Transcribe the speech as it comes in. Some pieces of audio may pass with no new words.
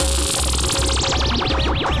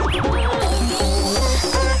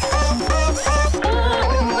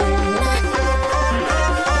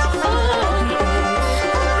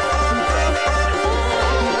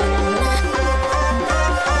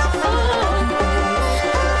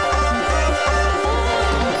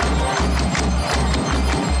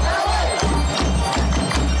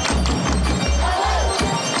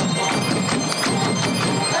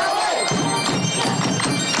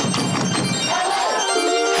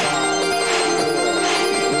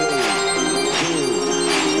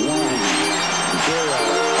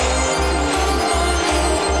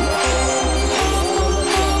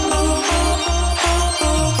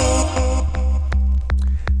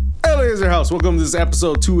House. Welcome to this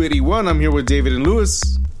episode 281. I'm here with David and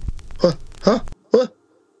Lewis. What?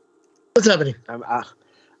 What's happening?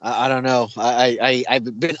 I don't know.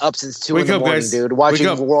 I've been up since 2 in the morning, guys. dude. Watching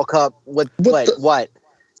the World Cup. What?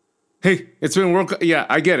 Hey, it's been World Cup. Yeah,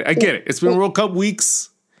 I get it. It's been World Cup weeks,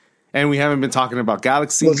 and we haven't been talking about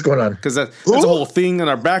Galaxy. What's going on? Because that's a whole thing on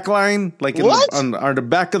our back line, like on the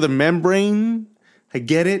back of the membrane. I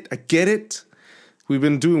get it. We've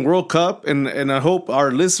been doing World Cup, and I hope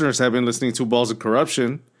our listeners have been listening to Balls of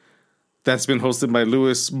Corruption. That's been hosted by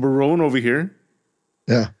Louis Barone over here.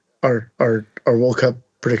 Yeah, our World Cup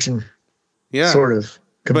prediction. Yeah, sort of.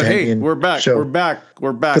 But hey, we're back. Show. We're back.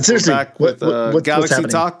 But seriously, we're back with Galaxy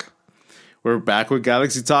what's Talk. We're back with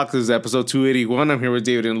Galaxy Talk. This is episode 281. I'm here with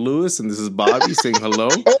David and Lewis, and this is Bobby saying hello.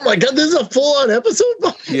 Oh my God, this is a full-on episode?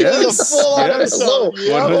 Yes. This is a full-on episode.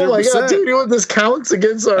 Yeah. Oh my God, dude, you know what this counts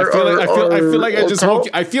against our... I feel like I just woke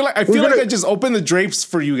you. I feel like I just opened the drapes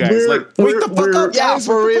for you guys. Like, wake the fuck up, yeah, guys.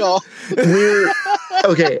 for real.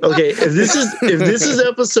 Okay. If this is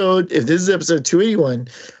episode 281,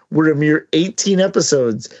 we're a mere 18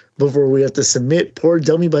 episodes before we have to submit poor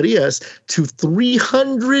dummy Barias to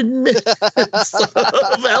 300 minutes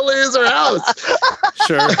of LA is our house.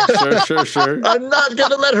 Sure. I'm not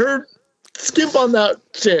gonna let her skip on that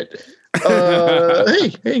shit.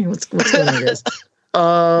 Hey, what's going on, guys?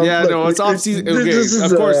 It's off season.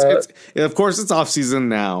 Okay, of course, it's off season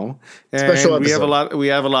now, and special episode. we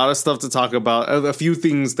have a lot of stuff to talk about. A few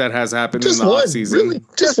things that has happened in the off season. Really?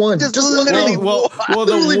 Just one. Well,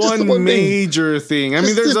 the one major thing. I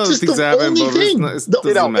mean, there's other things that happen, but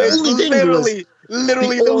it doesn't matter.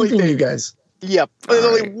 Literally the only thing, you guys. Yep. There's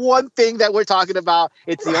only one thing that we're talking about.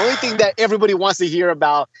 It's the only thing that everybody wants to hear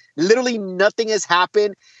about. Literally nothing has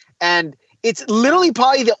happened, and it's literally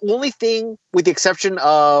probably the only thing, with the exception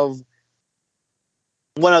of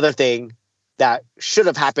one other thing that should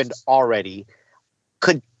have happened already,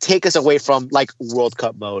 could take us away from like World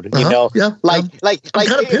Cup mode. You know, I'm kind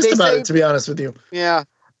of pissed about it, to be honest with you. Yeah.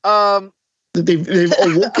 They've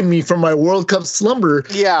awoken me from my World Cup slumber.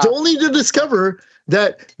 Yeah. Only to discover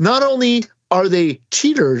that not only are they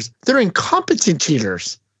cheaters, they're incompetent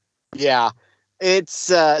cheaters. Yeah. It's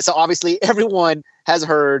so obviously everyone has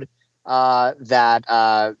heard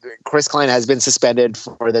that Chris Klein has been suspended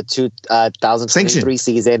for the 2023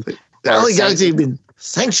 season. LA Galaxy have been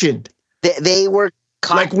sanctioned. They were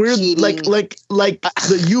caught like we're cheating. like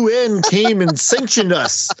the UN came and sanctioned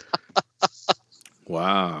us.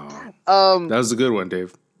 Wow. That was a good one,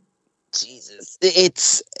 Dave. Jesus,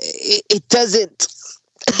 it doesn't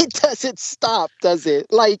stop, does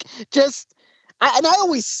it? Like, just I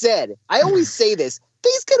always say this.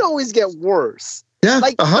 Things can always get worse. Yeah,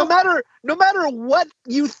 like no matter what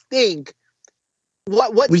you think,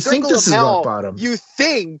 what we circle think this of is hell rock bottom. You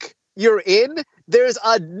think you're in, there's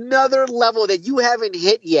another level that you haven't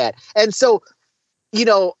hit yet. And so, you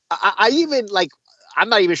know, I even like, I'm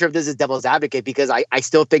not even sure if this is devil's advocate, because I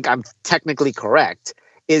still think I'm technically correct,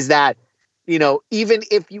 is that, you know, even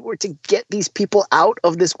if you were to get these people out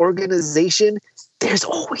of this organization, there's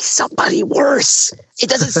always somebody worse. It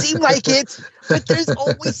doesn't seem like it, but there's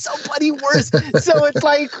always somebody worse. So it's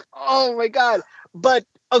like, oh my God. But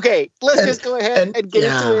okay, let's just go ahead and get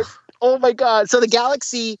into it. Oh my God. So the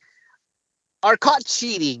Galaxy are caught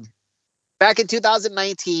cheating. Back in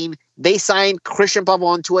 2019, they signed Christian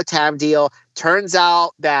Pavón to a TAM deal. Turns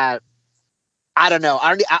out that, I don't know.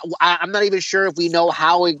 I'm not even sure if we know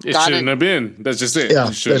how it got. Shouldn't have been. That's just it. Yeah,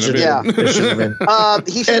 it shouldn't have been. It shouldn't have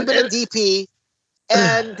been. He should have been a DP.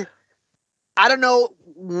 And I don't know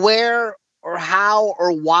where or how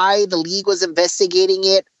or why the league was investigating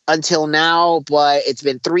it until now, but it's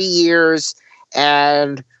been 3 years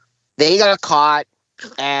and they got caught.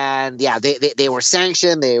 And yeah, they were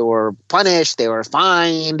sanctioned, they were punished, they were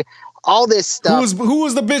fined, all this stuff. Who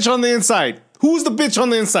was the bitch on the inside? Who was the bitch on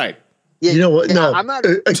the inside? You know what? No, I'm not.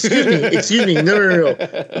 Excuse me. No.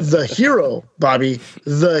 The hero, Bobby,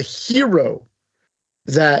 the hero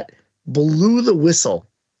that blew the whistle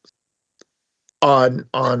on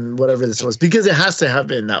whatever this was, because it has to have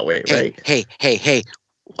been that way, right? Hey.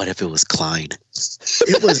 What if it was Klein?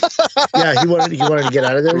 It was, yeah. He wanted to get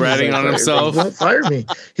out of there. Ratting on himself. Don't fire me.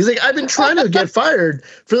 He's like, I've been trying to get fired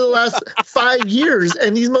for the last 5 years,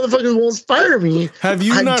 and these motherfuckers won't fire me. Have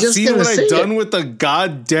you not seen what I've done with the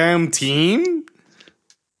goddamn team?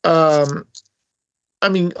 I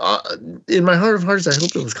mean, in my heart of hearts, I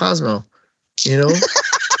hope it was Cosmo. You know,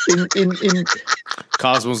 in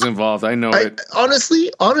Cosmo's involved. I know it.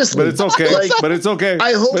 Honestly, but it's okay.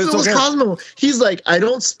 I hope it was Cosmo. He's like, I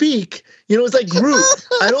don't speak. You know, it's like Groot.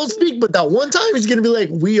 I don't speak, but that one time he's gonna be like,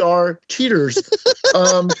 we are cheaters.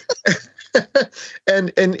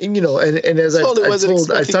 and as I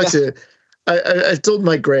told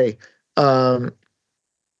Mike Gray,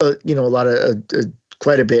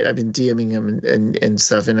 quite a bit. I've been DMing him and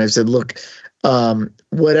stuff, and I've said, look,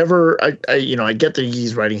 whatever I get that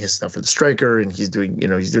he's writing his stuff for the Striker and he's doing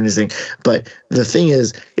his thing, but the thing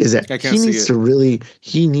is that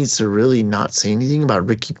he needs to really not say anything about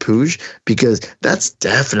Ricky Puig, because that's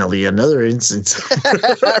definitely another instance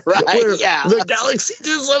right, where yeah, the Galaxy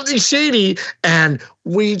did something shady and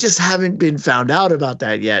we just haven't been found out about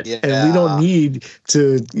that yet. Yeah. And we don't need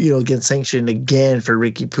to get sanctioned again for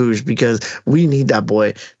Ricky Puig, because we need that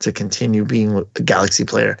boy to continue being a Galaxy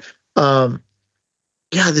player.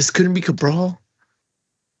 This couldn't be Cabral.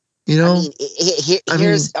 Oh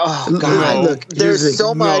God! Look, there's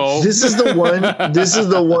so much. This is the one. This is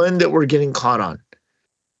the one that we're getting caught on.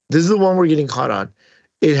 This is the one we're getting caught on.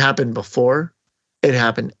 It happened before. It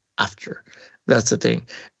happened after. That's the thing.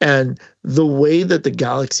 And the way that the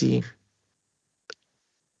Galaxy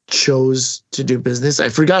chose to do business, I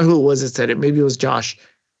forgot who it was that said it. Maybe it was Josh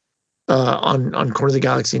on Corner of the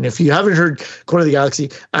Galaxy. And if you haven't heard Corner of the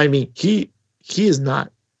Galaxy, I mean, he does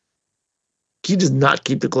not keep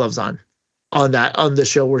the gloves on the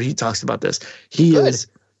show where he talks about this. He is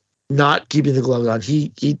not keeping the gloves on. He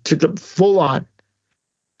took it full on.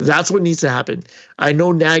 That's what needs to happen. I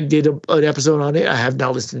know Nag did an episode on it. I have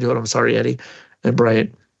not listened to it. I'm sorry, Eddie and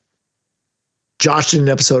Brian. Josh did an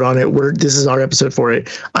episode on it. This is our episode for it.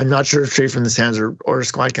 I'm not sure if Straight from the Sands or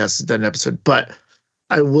Squadcast has done an episode, but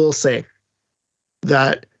I will say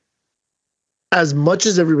that as much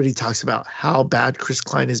as everybody talks about how bad Chris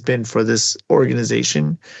Klein has been for this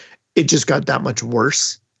organization, it just got that much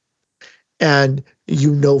worse. And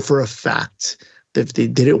for a fact that if they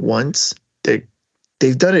did it once, they've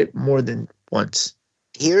done it more than once.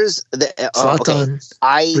 Here's the Zlatan,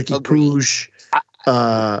 Ricky Puig,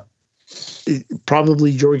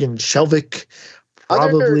 probably Jorgen Skjelvik.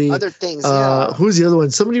 Probably other things. Who's the other one?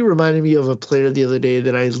 Somebody reminded me of a player the other day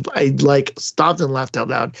that I stopped and laughed out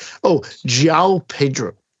loud. Oh, João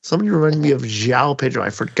Pedro. Somebody reminded me of João Pedro. I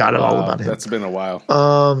forgot all about him. That's been a while.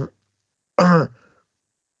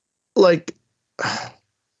 Look,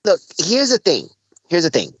 here's the thing.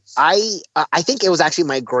 I think it was actually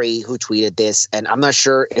Mike Gray who tweeted this, and I'm not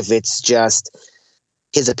sure if it's just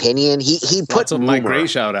his opinion. He put some Mike Gray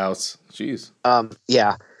shout outs. Jeez.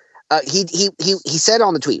 Yeah. He said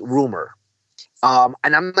on the tweet, rumor. And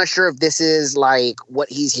I'm not sure if this is like what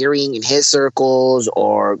he's hearing in his circles,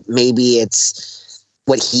 or maybe it's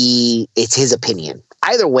his opinion.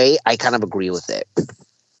 Either way, I kind of agree with it.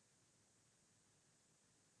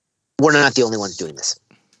 We're not the only ones doing this.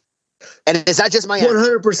 And it's not just my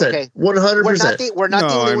 100%. Okay? 100%. We're not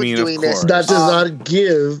the only ones doing this. That does not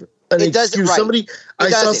give an excuse. Right. I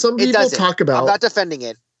saw some people talk about. I'm not defending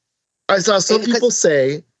it. I saw some people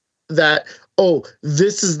say that,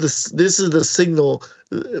 this is the signal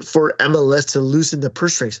for MLS to loosen the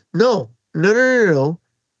purse strings. No.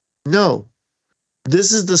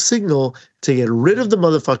 This is the signal to get rid of the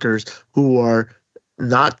motherfuckers who are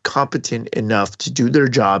not competent enough to do their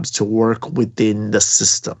jobs, to work within the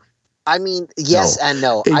system. I mean, yes and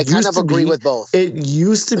no. I kind of agree with both. It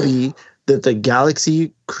used to be that the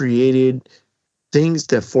Galaxy created things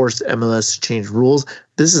that forced MLS to change rules.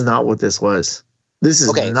 This is not what this was. This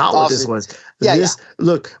is not what this was.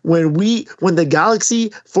 Look, when the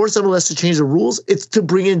Galaxy forced MLS to change the rules, it's to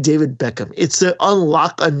bring in David Beckham. It's to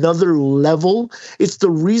unlock another level. It's the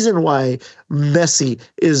reason why Messi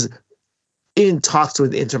is in talks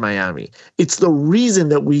with Inter Miami. It's the reason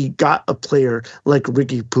that we got a player like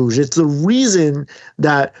Ricky Puig. It's the reason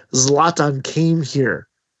that Zlatan came here.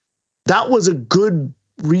 That was a good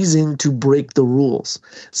reason to break the rules.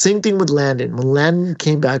 Same thing with Landon. When Landon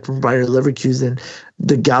came back from Bayer Leverkusen,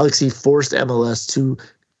 the Galaxy forced MLS to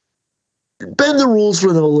bend the rules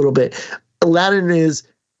for them a little bit. Landon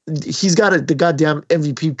he's got the goddamn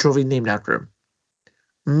MVP trophy named after him.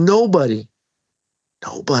 Nobody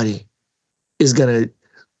is going to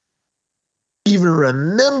even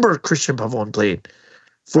remember Christian Pavón played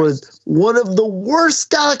for one of the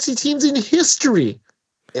worst Galaxy teams in history.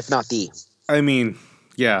 If not the.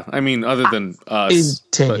 Other than us. In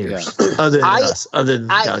 10 years. Yeah. Other than us. Other than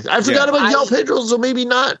Galaxy. I forgot about João Pedro, so maybe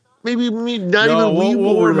not. Maybe not even we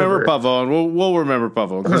will remember Pavón. We'll remember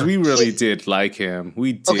Pavón because we really did like him.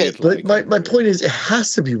 We did. But my point is, it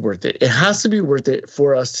has to be worth it. It has to be worth it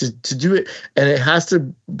for us to do it, and it has to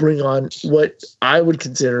bring on what I would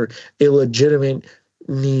consider a legitimate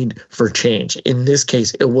need for change. In this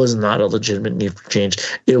case, it was not a legitimate need for change.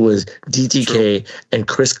 It was DTK and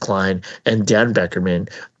Chris Klein and Dan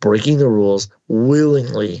Beckerman breaking the rules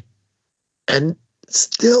willingly. And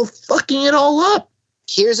still fucking it all up.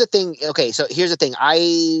 Here's the thing. Okay, so here's the thing.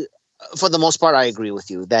 For the most part, I agree with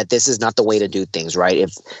you that this is not the way to do things, right?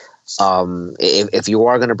 If you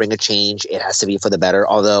are going to bring a change, it has to be for the better.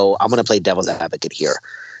 Although I'm going to play devil's advocate here.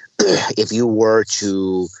 If you were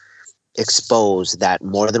to expose that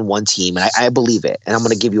more than one team, and I believe it, and I'm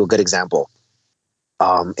going to give you a good example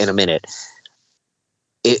in a minute.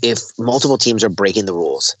 If multiple teams are breaking the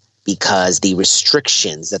rules because the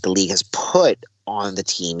restrictions that the league has put on the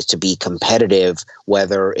teams to be competitive,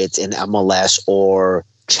 whether it's in MLS or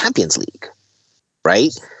Champions League,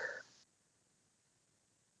 right?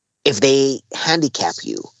 If they handicap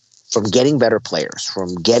you from getting better players,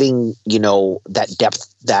 from getting, that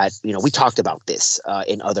depth that, we talked about this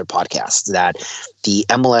in other podcasts, that the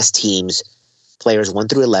MLS teams, players 1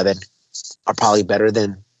 through 11, are probably better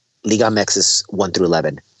than Liga MX's 1 through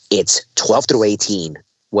 11. It's 12 through 18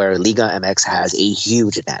 where Liga MX has a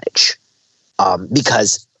huge advantage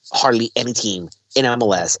because hardly any team in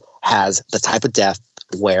MLS has the type of depth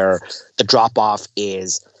where the drop-off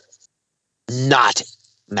is not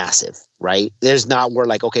massive, right? There's not where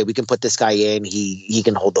like, okay, we can put this guy in, he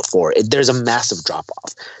can hold the fort. There's a massive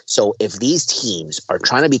drop-off. So if these teams are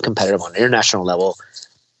trying to be competitive on an international level,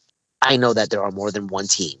 I know that there are more than one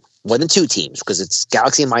team, more than two teams, because it's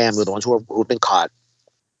Galaxy and Miami are the ones who've been caught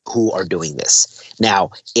who are doing this.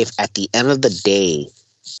 Now, if at the end of the day,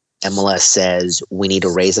 MLS says we need to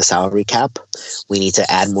raise the salary cap, we need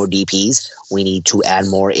to add more DPs, we need to add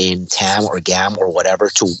more in TAM or GAM or whatever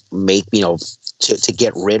to make, to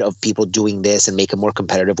get rid of people doing this and make it more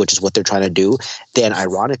competitive, which is what they're trying to do, then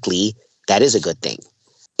ironically, that is a good thing.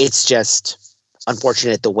 It's just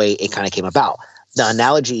unfortunate the way it kind of came about. The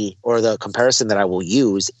analogy or the comparison that I will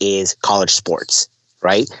use is college sports,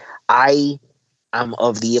 right? I am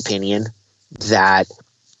of the opinion that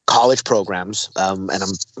college programs, and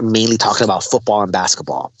I'm mainly talking about football and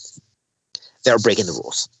basketball, they're breaking the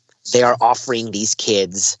rules. They are offering these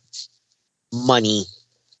kids money,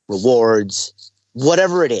 rewards,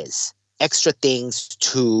 whatever it is, extra things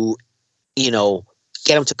to,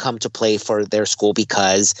 get them to come to play for their school,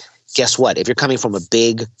 because guess what? If you're coming from a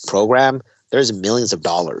big program, there's millions of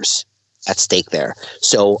dollars at stake there.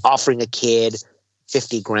 So offering a kid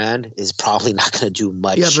 $50,000 is probably not going to do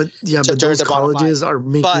much. But those colleges are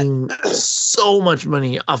making so much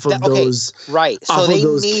money off of those, right? Off of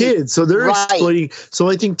those kids. So they're exploiting. So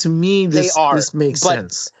I think to me, this makes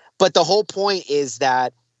sense. But the whole point is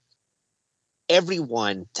that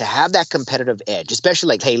everyone to have that competitive edge, especially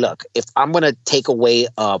like, hey, look, if I'm going to take away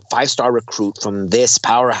a 5-star recruit from this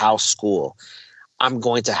powerhouse school, I'm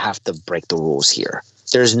going to have to break the rules here.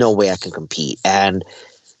 There's no way I can compete. And,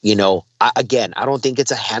 I don't think it's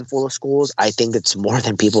a handful of schools. I think it's more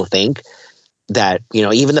than people think. That,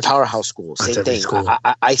 even the powerhouse schools, same thing.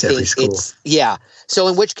 I think it's, yeah. So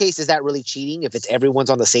in which case is that really cheating? If it's everyone's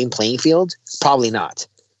on the same playing field? Probably not.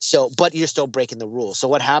 So, but you're still breaking the rules. So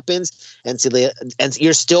what happens? And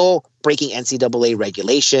you're still breaking NCAA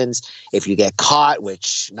regulations. If you get caught,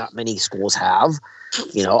 which not many schools have,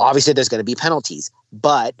 obviously there's going to be penalties.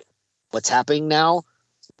 But what's happening now?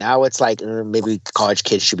 Now it's like maybe college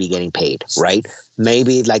kids should be getting paid, right?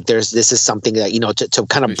 Maybe like this is something that, to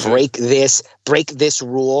kind of break this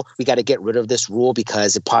rule. We got to get rid of this rule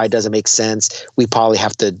because it probably doesn't make sense. We probably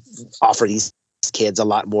have to offer these kids a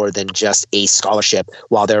lot more than just a scholarship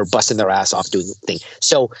while they're busting their ass off doing the thing.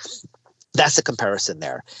 So that's the comparison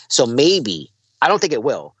there. So maybe, I don't think it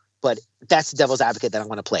will, but that's the devil's advocate that I'm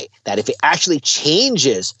going to play. That if it actually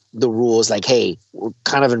changes the rules, like, hey, we're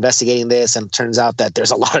kind of investigating this and it turns out that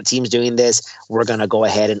there's a lot of teams doing this, we're going to go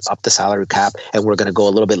ahead and up the salary cap and we're going to go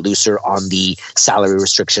a little bit looser on the salary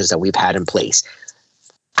restrictions that we've had in place.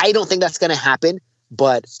 I don't think that's going to happen,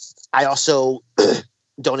 but I also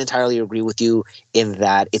don't entirely agree with you in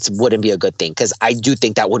that it wouldn't be a good thing, because I do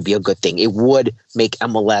think that would be a good thing. It would make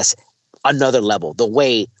MLS another level. The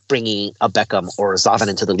way bringing a Beckham or a Zlatan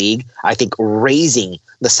into the league, I think raising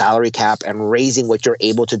the salary cap and raising what you're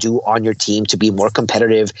able to do on your team to be more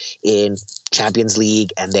competitive in Champions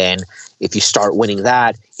League, and then if you start winning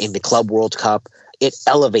that in the Club World Cup, it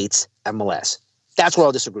elevates MLS. That's where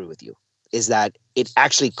I'll disagree with you, is that it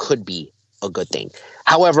actually could be a good thing.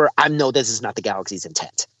 However, I know this is not the Galaxy's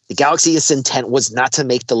intent. The Galaxy's intent was not to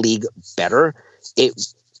make the league better. It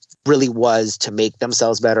really was to make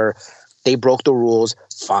themselves better. They broke the rules,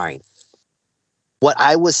 fine. What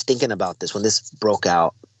I was thinking about this when this broke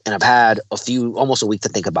out, and I've had almost a week to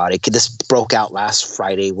think about it. This broke out last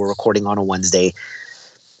Friday. We're recording on a Wednesday.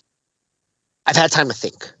 I've had time to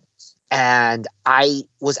think. And I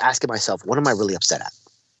was asking myself, what am I really upset at?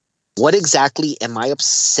 What exactly am I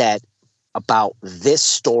upset about this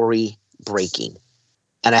story breaking?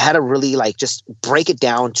 and I had to really like just break it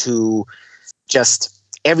down to just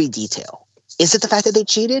every detail. Is it the fact that they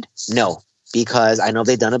cheated? No, because I know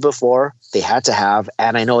they've done it before. They had to have,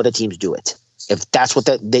 and I know other teams do it. If that's what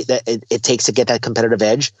it takes to get that competitive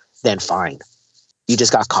edge, then fine. You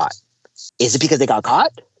just got caught. Is it because they got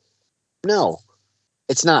caught? No,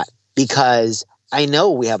 it's not, because I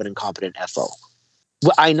know we have an incompetent FO.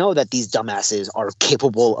 Well, I know that these dumbasses are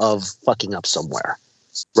capable of fucking up somewhere,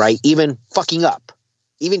 right? Even fucking up,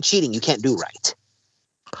 even cheating, you can't do right.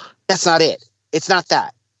 That's not it. It's not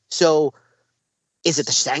that. So is it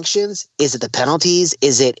the sanctions? Is it the penalties?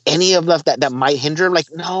 Is it any of that might hinder him? Like,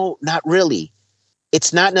 no, not really.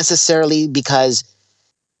 It's not necessarily because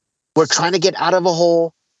we're trying to get out of a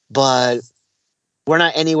hole, but we're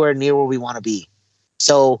not anywhere near where we want to be.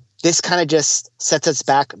 So this kind of just sets us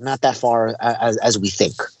back not that far as we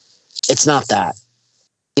think. It's not that.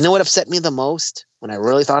 You know what upset me the most when I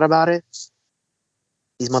really thought about it?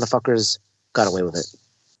 These motherfuckers got away with it.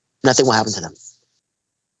 Nothing will happen to them.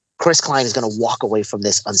 Chris Klein is going to walk away from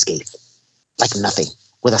this unscathed, like nothing,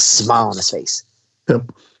 with a smile on his face.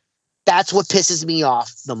 Yep. That's what pisses me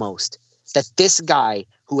off the most. That this guy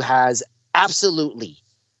who has absolutely,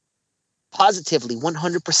 positively,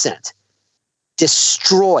 100%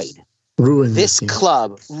 destroyed ruined this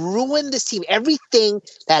club, ruined this team, everything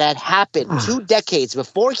that had happened 2 decades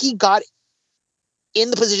before he got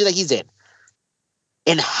in the position that he's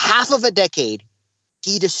in half of a decade,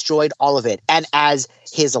 he destroyed all of it. And as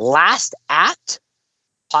his last act,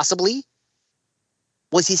 possibly,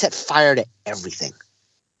 was he set fire to everything.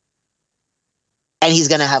 And he's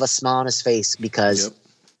going to have a smile on his face because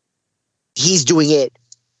he's doing it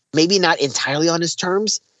maybe not entirely on his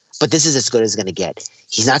terms, but this is as good as it's going to get.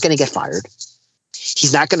 He's not going to get fired.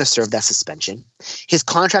 He's not going to serve that suspension. His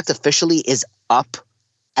contract officially is up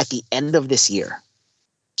at the end of this year.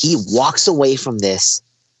 He walks away from this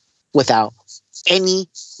without any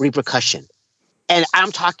repercussion. And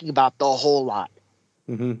I'm talking about the whole lot.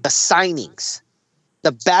 Mm-hmm. The signings,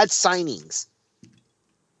 the bad signings,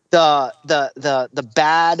 the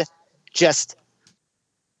bad, just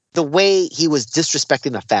the way he was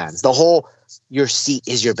disrespecting the fans, the whole your seat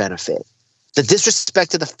is your benefit, the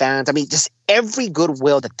disrespect to the fans. I mean, just every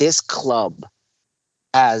goodwill that this club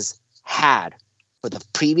has had for the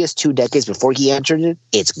previous 2 decades before he entered it,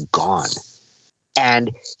 it's gone.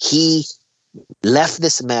 And he left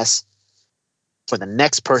this mess for the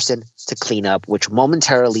next person to clean up, which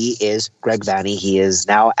momentarily is Greg Vanney. He is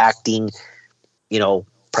now acting,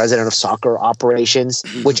 president of soccer operations,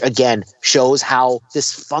 which again shows how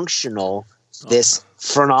dysfunctional this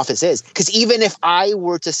front office is. Because even if I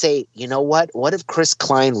were to say, you know what if Chris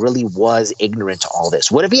Klein really was ignorant to all this?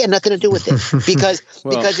 What if he had nothing to do with it? Because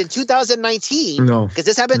in 2019, because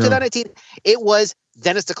this happened in 2019, it was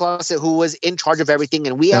Dennis DeCloset who was in charge of everything.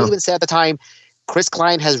 And we had even said at the time, Chris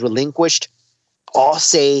Klein has relinquished all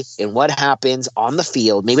say in what happens on the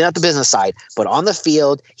field, maybe not the business side, but on the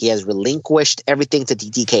field, he has relinquished everything to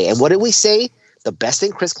DTK. And what did we say? The best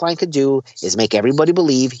thing Chris Klein could do is make everybody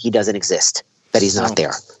believe he doesn't exist, that he's not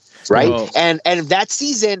there, right? Whoa. And that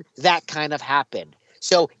season, that kind of happened.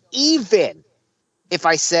 So even if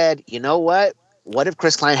I said, you know what if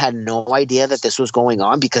Chris Klein had no idea that this was going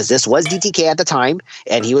on, because this was DTK at the time,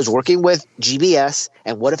 and he was working with GBS,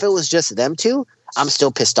 and what if it was just them two? I'm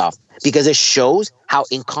still pissed off, because it shows how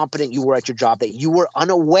incompetent you were at your job, that you were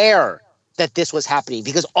unaware that this was happening,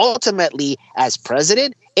 because ultimately, as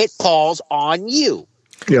president, it falls on you.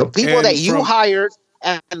 Yep. People and that you hired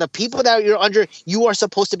and the people that you're under, you are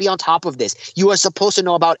supposed to be on top of this. You are supposed to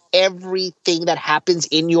know about everything that happens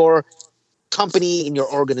in your company, in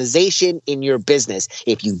your organization, in your business.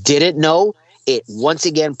 If you didn't know, it once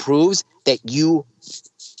again proves that you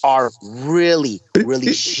are really, really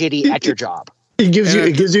shitty at your job. It gives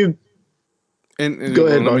you. And go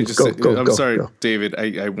ahead, let me just say, I'm sorry, go. David.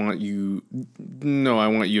 I want you. No, I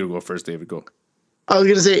want you to go first, David. Go. I was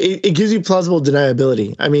gonna say it gives you plausible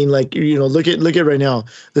deniability. I mean, like, look at right now.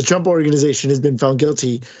 The Trump organization has been found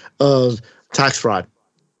guilty of tax fraud,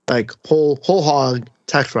 like whole hog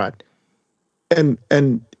tax fraud. And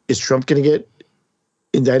is Trump gonna get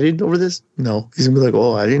indicted over this? No, he's gonna be like,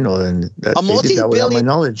 oh, I didn't know that they did that without my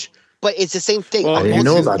knowledge. But it's the same thing. Well, I didn't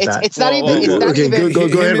know about that. It's not even. Go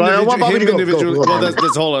ahead. I want Bobby to go. Well,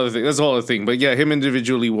 that's a whole other thing. That's a whole other thing. But yeah, him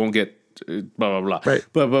individually won't get blah blah blah. Right.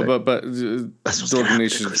 But the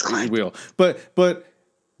organization will. But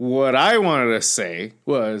what I wanted to say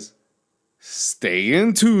was, stay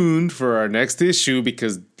in tuned for our next issue,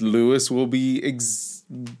 because Lewis will be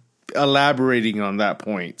elaborating on that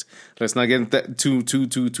point. Let's not get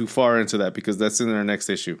too far into that, because that's in our next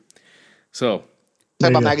issue. So. Talk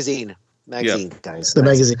about magazine. magazine, guys. The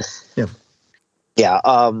magazine. Yeah.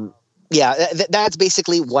 Yeah. That's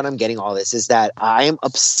basically what I'm getting. All this is that I am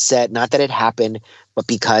upset, not that it happened, but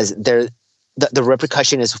because the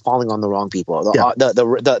repercussion is falling on the wrong people.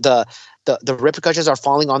 The repercussions are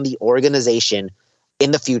falling on the organization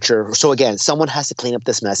in the future. So again, someone has to clean up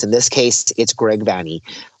this mess. In this case, it's Greg Vanney.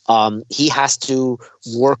 He has to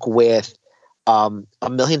work with $1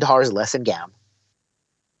 million less than GAM.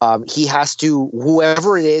 He has to,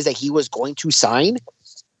 whoever it is that he was going to sign,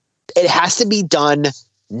 it has to be done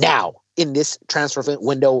now in this transfer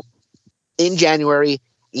window in January,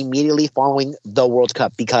 immediately following the World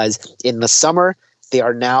Cup, because in the summer, they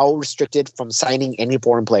are now restricted from signing any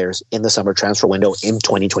foreign players in the summer transfer window in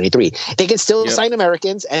 2023. They can still sign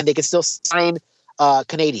Americans and they can still sign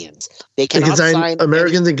Canadians. They cannot sign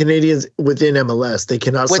Americans and Canadians within MLS. They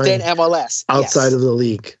cannot within sign MLS outside of the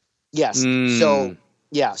league. Yes.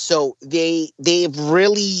 So they've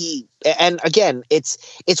really, and again, it's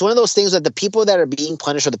one of those things that the people that are being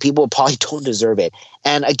punished are the people who probably don't deserve it.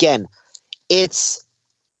 And again, as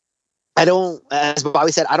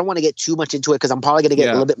Bobby said, I don't want to get too much into it because I'm probably going to get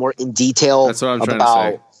a little bit more in detail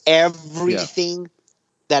about everything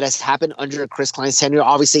that has happened under Chris Klein's tenure.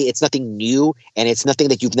 Obviously, it's nothing new and it's nothing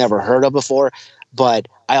that you've never heard of before. But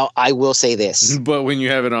I will say this. But when you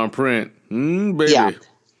have it on print, baby. Yeah.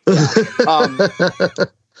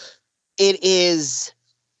 It is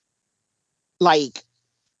like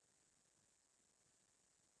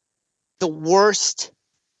the worst.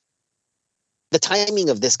 The timing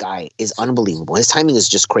of this guy is unbelievable. His timing is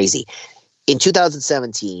just crazy. In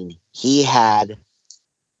 2017, he had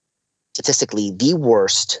statistically the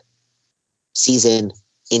worst season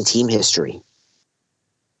in team history.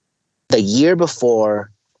 The year before,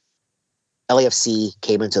 LAFC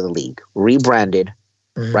came into the league, rebranded,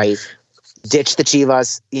 right? Ditched the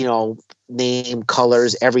Chivas, name,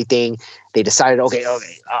 colors, everything. They decided, okay,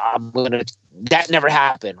 that never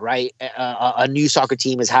happened, right? A new soccer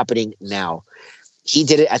team is happening now. He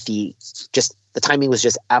did it the timing was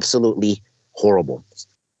just absolutely horrible.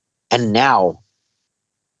 And now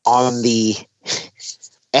it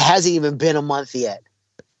hasn't even been a month yet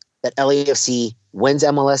that LAFC wins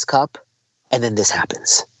MLS Cup, and then this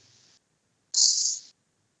happens.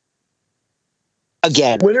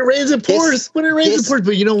 Again, when it rains, it pours. But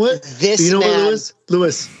you know what?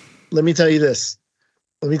 Lewis, let me tell you this.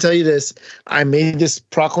 I made this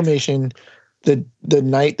proclamation the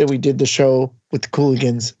night that we did the show with the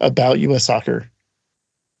Cooligans about U.S. soccer.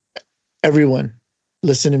 Everyone,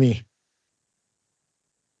 listen to me.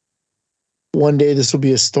 One day this will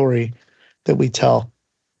be a story that we tell,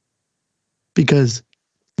 because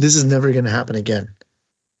this is never going to happen again.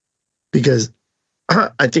 Because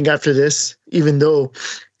I think after this, even though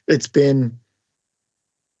it's been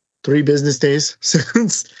 3 business days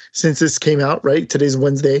since this came out, right? Today's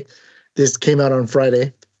Wednesday. This came out on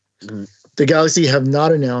Friday. Mm-hmm. The Galaxy have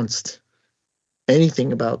not announced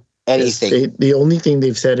anything about anything. The only thing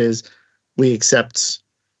they've said is we accept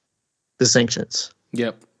the sanctions.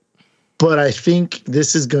 Yep. But I think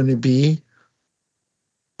this is going to be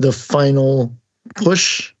the final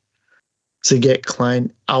push to get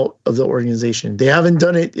Klein out of the organization. They haven't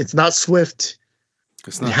done it. It's not swift.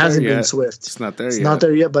 It hasn't been swift. It's not there yet. It's not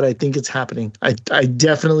there yet, but I think it's happening. I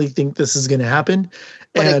definitely think this is going to happen.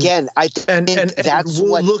 But again,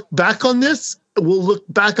 we'll look back on this.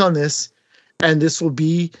 And this will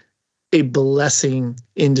be a blessing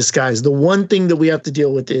in disguise. The one thing that we have to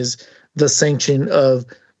deal with is the sanction of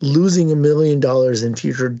losing $1 million in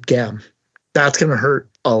future GAM. That's going to hurt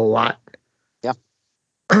a lot. Yeah.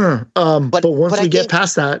 But once we get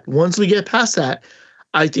past that,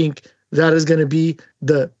 I think that is going to be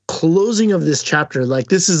the closing of this chapter. Like,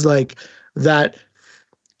 this is like that,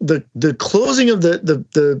 the closing of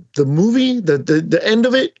the movie, the end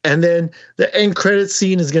of it, and then the end credit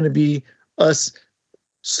scene is going to be us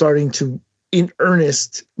starting to, in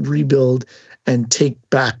earnest, rebuild and take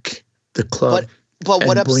back the club. But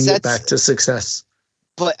what bring upsets it back to success.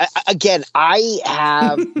 But again, I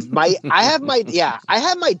have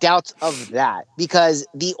my doubts of that, because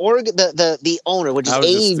the owner, which is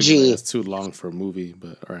AEG, that's too long for a movie,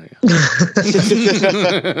 but all right.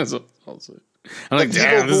 I'm like,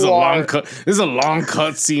 damn, this is a long cut. This is a long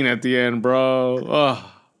cut scene at the end, bro.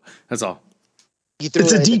 Oh, that's all. It's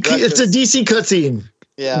a DC cutscene.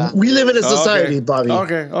 Yeah, we live in a society, Bobby.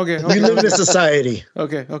 Okay. We live in a society.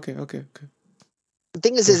 Okay. The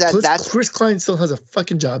thing is that Chris Klein still has a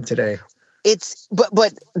fucking job today.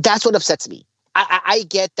 But that's what upsets me. I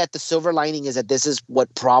get that the silver lining is that this is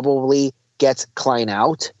what probably gets Klein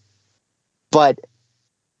out, but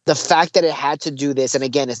the fact that it had to do this, and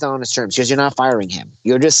again, it's not on his terms because you're not firing him.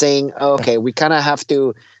 You're just saying, okay, we kind of have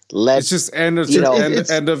to let. It's just end of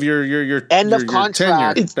end of your contract.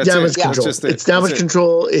 tenure. It's damage control. It's damage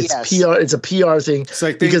control. It's PR. It's a PR thing. It's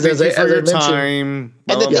like because as I mentioned, time.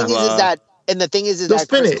 And the thing is that, that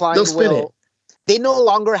Chris Klein they no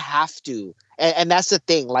longer have to, and that's the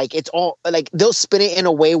thing. Like it's all like they'll spin it in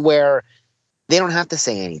a way where they don't have to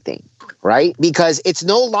say anything, right? Because it's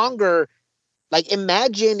no longer. Like,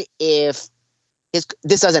 imagine if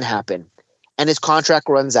this doesn't happen and his contract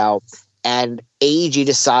runs out and AEG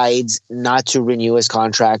decides not to renew his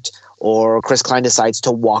contract, or Chris Klein decides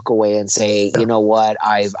to walk away and say, you know what,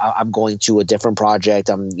 I'm going to a different project.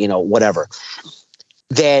 Whatever.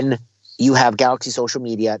 Then you have Galaxy social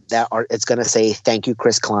media it's going to say, thank you,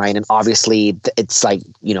 Chris Klein. And obviously it's like,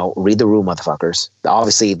 read the room, motherfuckers.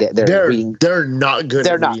 Obviously they're reading. They're not good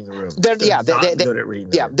at reading the room. They're good at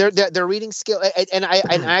reading. They're reading skill. And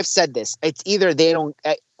I've said this, it's either they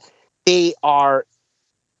are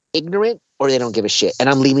ignorant or they don't give a shit. And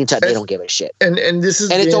I'm leaning to they don't give a shit. And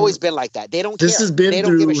it's always been like that. They don't care. This has been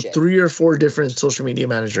through 3 or 4 different social media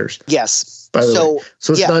managers. Yes. By the way.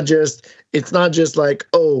 So it's not just like,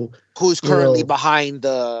 who's currently behind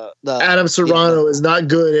the Adam Serrano is not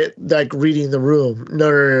good at like reading the room.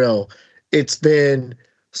 No. It's been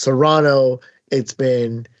Serrano. It's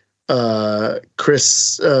been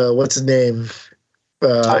Chris. What's his name?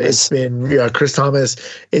 It's been Chris Thomas.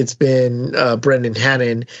 It's been Brendan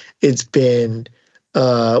Hannon. It's been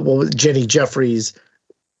Jenny Jeffries.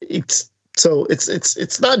 It's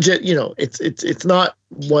not just it's not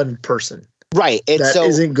one person, right? That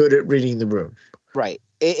isn't good at reading the room, right?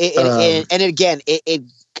 And again,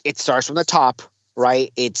 it starts from the top,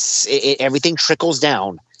 right? Everything trickles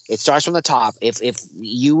down. It starts from the top. If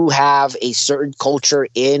you have a certain culture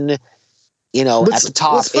in, at the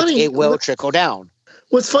top, it will trickle down.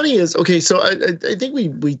 What's funny is, okay, so I think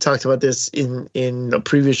we talked about this in a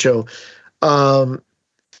previous show.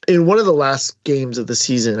 In one of the last games of the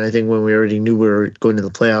season, I think when we already knew we were going to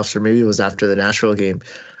the playoffs, or maybe it was after the Nashville game,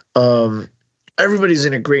 everybody's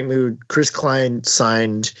in a great mood. Chris Klein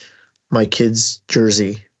signed my kid's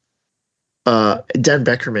jersey. Dan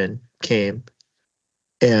Beckerman came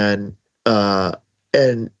and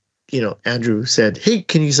Andrew said, "Hey,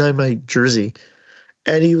 can you sign my jersey?"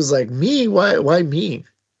 And he was like, "Me? Why me?"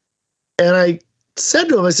 And I said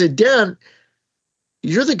to him, I said, "Dan,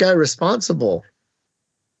 you're the guy responsible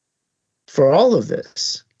for all of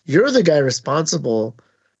this. You're the guy responsible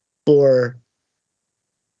for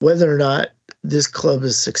whether or not this club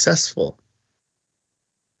is successful.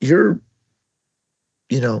 That's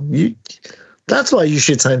why you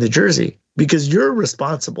should sign the jersey, because you're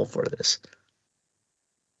responsible for this."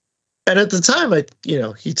 And at the time,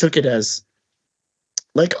 he took it as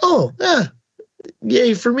like, "Oh, yeah,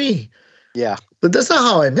 yay for me." Yeah. But that's not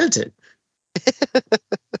how I meant it.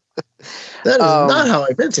 That is not how I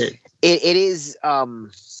meant it. It is,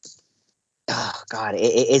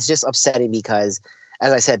 it's just upsetting because,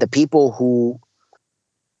 as I said, the people who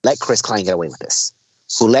let Chris Klein get away with this,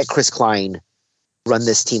 who let Chris Klein run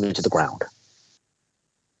this team into the ground,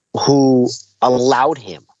 who allowed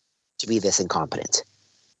him to be this incompetent,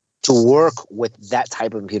 to work with that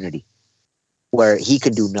type of impunity where he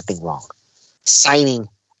could do nothing wrong, signing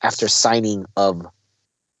after signing of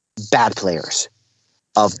bad players,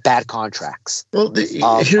 of bad contracts. Well,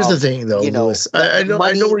 here's the thing, though, Lewis. I know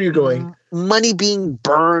where you're going. Money being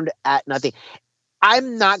burned at nothing.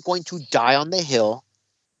 I'm not going to die on the hill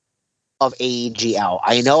of AEGL.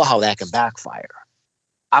 I know how that can backfire.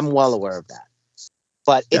 I'm well aware of that.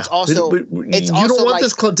 But it's also... you don't want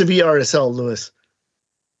this club to be RSL, Lewis.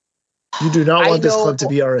 You do not want this club to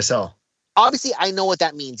be RSL. Obviously, I know what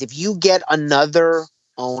that means. If you get another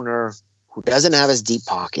owner who doesn't have as deep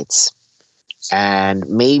pockets, and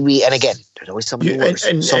again, there's always somebody worse.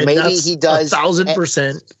 So maybe he does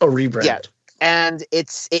 1,000% a rebrand. Yeah, and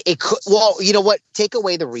it could. Well, you know what? Take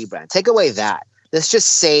away the rebrand. Take away that. Let's just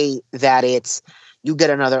say that you get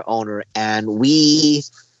another owner, and we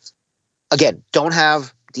again don't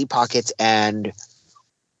have deep pockets, and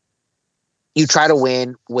you try to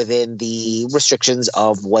win within the restrictions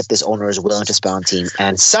of what this owner is willing to spend on team,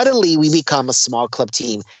 and suddenly we become a small club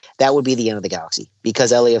team. That would be the end of the Galaxy,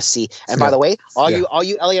 because LAFC. And by the way, all you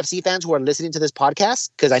LAFC fans who are listening to this podcast,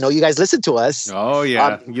 because I know you guys listen to us. Oh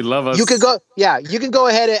yeah, you love us. You can go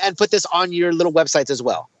ahead and put this on your little websites as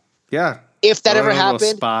well. Yeah. If that ever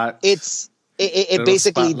happened, it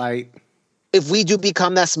basically spotlight. If we do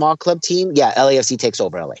become that small club team, LAFC takes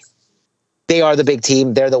over LA. They are the big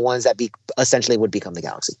team. They're the ones that essentially would become the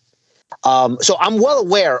Galaxy. So I'm well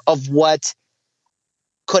aware of what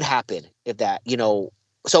could happen if that,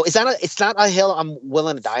 So it's not a hill I'm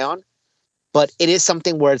willing to die on, but it is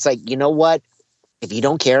something where it's like, you know what? If you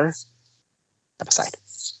don't care, step aside.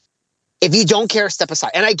 If you don't care, step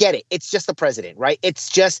aside. And I get it. It's just the president, right? It's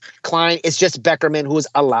just Klein. It's just Beckerman who's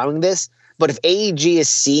allowing this. But if AEG is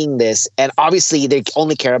seeing this, and obviously they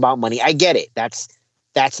only care about money, I get it. That's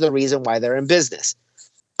the reason why they're in business.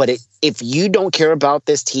 But if you don't care about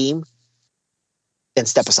this team, then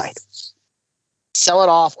step aside. Sell it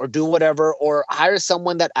off or do whatever, or hire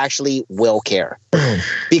someone that actually will care.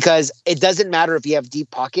 Because it doesn't matter if you have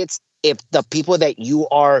deep pockets, if the people that you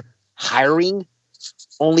are hiring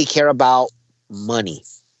only care about money.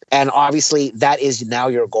 And obviously that is now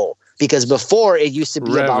your goal. Because before it used to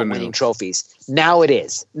be about winning trophies. Now it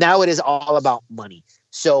is. Now it is all about money.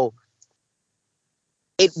 So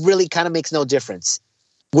it really kind of makes no difference.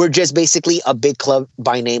 We're just basically a big club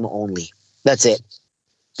by name only. That's it.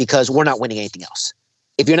 Because we're not winning anything else.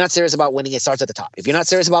 If you're not serious about winning, it starts at the top. If you're not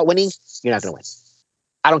serious about winning, you're not going to win.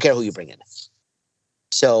 I don't care who you bring in.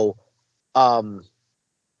 So,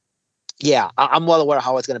 yeah, I'm well aware of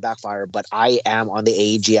how it's going to backfire, but I am on the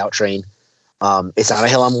AEG out train. It's not a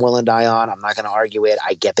hill I'm willing to die on. I'm not going to argue it.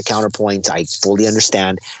 I get the counterpoints. I fully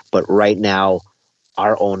understand. But right now,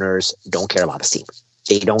 our owners don't care about this team.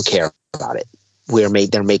 They don't care about it.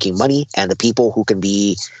 They're making money, and the people who can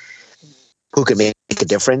make a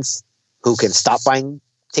difference, who can stop buying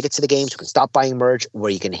tickets to the games, who can stop buying merch,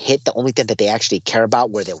 where you can hit the only thing that they actually care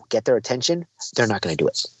about, where they'll get their attention, they're not going to do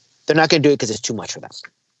it. They're not going to do it because it's too much for them.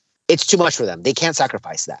 It's too much for them. They can't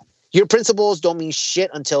sacrifice that. Your principles don't mean shit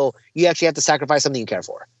until you actually have to sacrifice something you care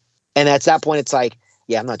for. And at that point, it's like,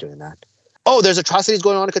 yeah, I'm not doing that. Oh, there's atrocities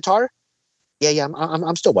going on in Qatar? Yeah,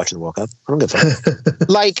 I'm still watching the World Cup. I don't give a fuck.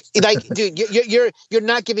 like, dude, you're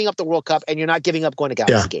not giving up the World Cup, and you're not giving up going to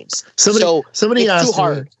Galaxy games. Somebody it's asked too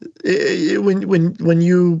hard. Me, when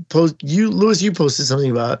you Lewis, you posted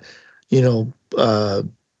something about, what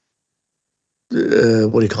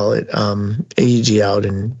do you call it? AEG out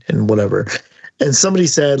and whatever. And somebody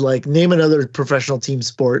said, like, name another professional team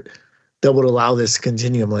sport that would allow this to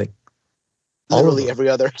continue. I'm like, literally every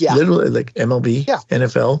other. Yeah. Literally, like MLB,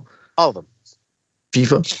 NFL, all of them.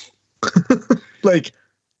 FIFA, like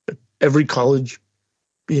every college,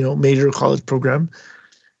 major college program.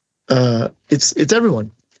 It's everyone.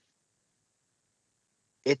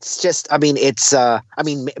 It's just,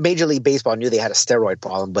 Major League Baseball knew they had a steroid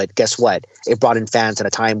problem, but guess what? It brought in fans at a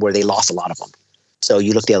time where they lost a lot of them. So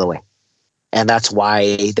you look the other way. And that's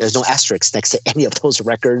why there's no asterisks next to any of those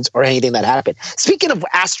records or anything that happened. Speaking of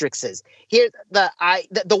asterisks, here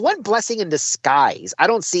the one blessing in disguise. I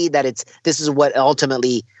don't see that this is what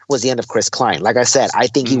ultimately was the end of Chris Klein. Like I said, I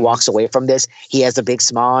think he walks away from this. He has a big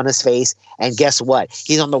smile on his face, and guess what?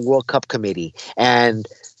 He's on the World Cup committee. And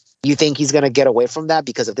you think he's going to get away from that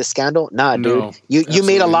because of this scandal? Nah, dude. You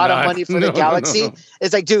made a lot of money for the Galaxy. No.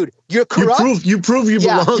 It's like, dude, you're corrupt. You prove you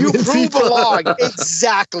belong. You prove belong.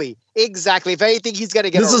 Exactly. If anything, he's going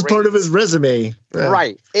to get this is part of his resume. Yeah.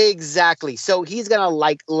 Right. Exactly. So he's going to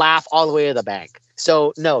laugh all the way to the bank.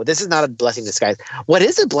 So no, this is not a blessing in disguise. What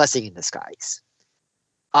is a blessing in disguise?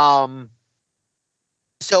 So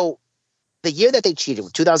the year that they cheated,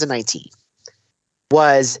 2019,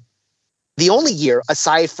 was the only year,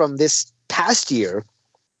 aside from this past year,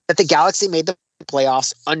 that the Galaxy made the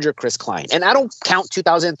playoffs under Chris Klein. And I don't count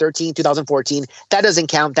 2013, 2014. That doesn't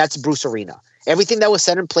count. That's Bruce Arena. Everything that was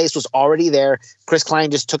set in place was already there. Chris Klein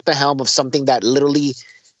just took the helm of something that literally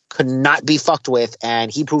could not be fucked with,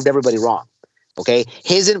 and he proved everybody wrong. Okay?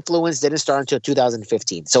 His influence didn't start until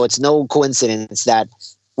 2015. So it's no coincidence that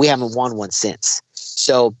we haven't won one since.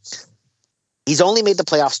 So he's only made the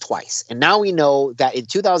playoffs twice. And now we know that in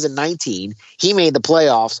 2019, he made the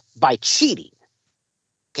playoffs by cheating.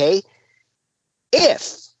 Okay?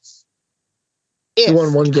 If he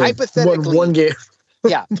won one game. Hypothetically, won one game.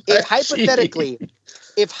 Yeah. If hypothetically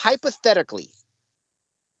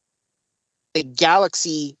the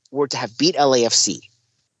Galaxy were to have beat LAFC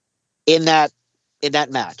in that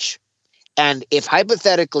match, and if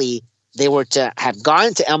hypothetically they were to have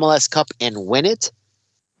gone to MLS Cup and win it,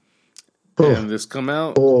 and this come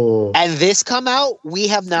out, we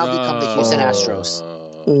have now become the Houston Astros.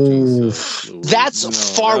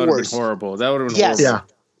 That's far worse. Horrible. That would have been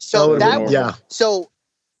horrible. Yeah. So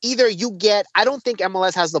either you get. I don't think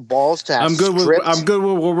MLS has the balls to have. I'm good with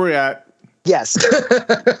where we're at. Yes.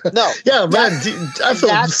 No. Yeah, man. I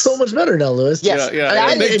feel so much better now, Lewis. Yes. Yeah.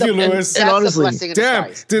 Thank you, Lewis. And honestly,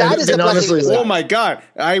 that is a blessing. Oh my God!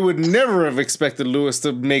 I would never have expected Lewis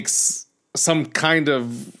to make some kind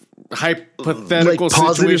of hypothetical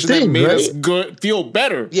like situation that made right? us feel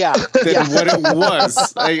better. Yeah. Than what it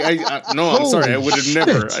was. I'm sorry. I would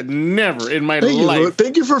have never in my life.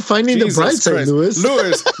 Thank you for finding the bright side, Lewis.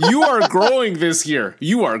 Lewis, you are growing this year.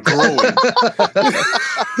 You are growing.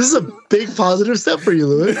 This is a big positive step for you,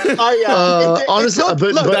 Lewis. Honestly,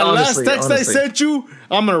 that last text I sent you,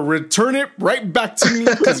 I'm gonna return it right back to me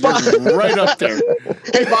because you're right up there.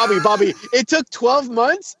 Hey, Bobby, it took 12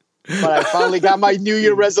 months, but I finally got my New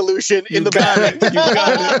Year resolution in the bag. You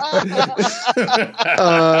got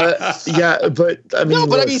it. Yeah, but I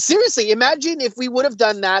mean, I mean, seriously, imagine if we would have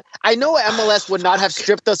done that. I know MLS would not have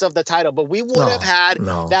stripped us of the title, but we would have had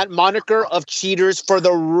that moniker of cheaters for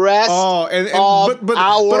the rest on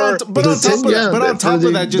top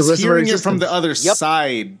of that, just hearing it from the other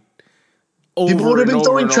side. People would have been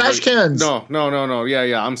throwing trash cans. No.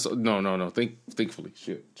 Yeah. I'm so no. Thankfully,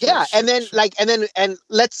 shit. Yeah, and then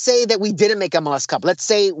let's say that we didn't make MLS Cup. Let's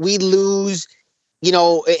say we lose, in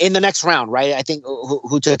the next round, right? I think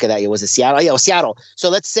who took it that year? Was it Seattle? Yeah, it was Seattle. So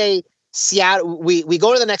let's say Seattle. We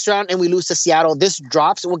go to the next round and we lose to Seattle. This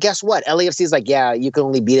drops. Well, guess what? LAFC is like, yeah, you can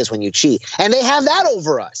only beat us when you cheat, and they have that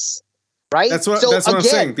over us. Right? That's what I'm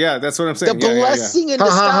saying. Yeah, that's what I'm saying. The blessing in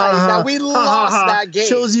disguise that we lost that game.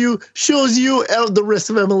 Shows you the rest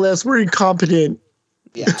of MLS. We're incompetent.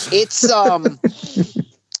 Yeah. It's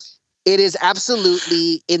it is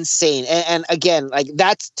absolutely insane. And again, like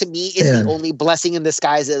that's to me is the only blessing in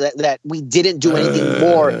disguise that we didn't do anything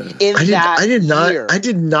more in that year. I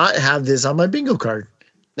did not have this on my bingo card.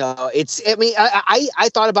 No, I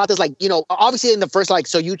thought about this, like, obviously in the first, like,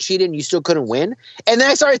 so you cheated and you still couldn't win. And then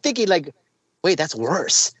I started thinking, like, wait, that's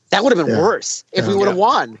worse. That would have been worse if we would have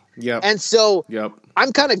won. Yeah. And so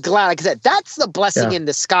I'm kind of glad, like I said, that's the blessing in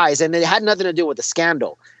disguise. And it had nothing to do with the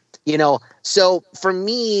scandal, So for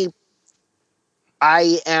me,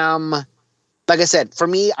 I am, like I said,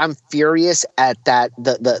 I'm furious at that,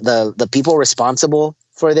 the people responsible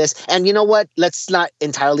for this. And you know what? Let's not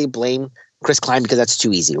entirely blame Chris Klein because that's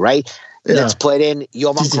too easy, right? Yeah. Let's put in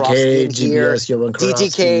Jovan Kirovski in here,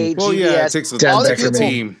 DTK, well, GBS, it takes all the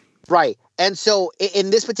team. Right. And so in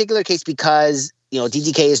this particular case, because,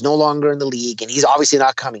 DTK is no longer in the league and he's obviously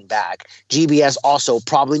not coming back, GBS also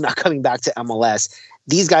probably not coming back to MLS,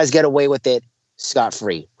 these guys get away with it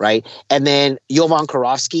scot-free, right? And then Jovan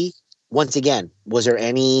Kirovski, once again, was there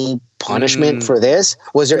any punishment for this?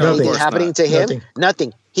 Was there anything happening to him?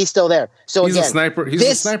 Nothing. He's still there. So he's a sniper. He's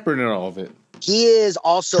a sniper in all of it. He is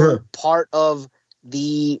also part of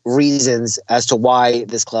the reasons as to why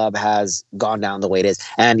this club has gone down the way it is.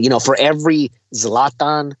 And, for every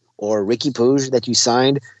Zlatan or Ricky Puig that you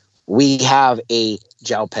signed, we have a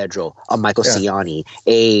João Pedro, a Michael Ciani,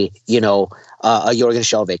 a Jorgen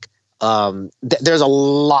Skjelvik. There's a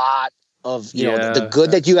lot of the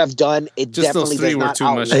good that you have done. It just definitely those three were too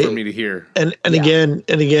much for me to hear. And again,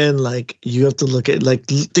 like you have to look at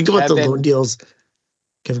think about the loan deals.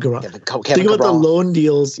 Kevin Cabral. Think about the loan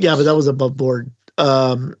deals. Yeah, but that was above board.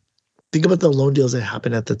 Think about the loan deals that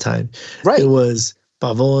happened at the time. Right. It was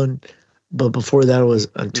Pavon, but before that it was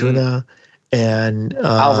Antuna and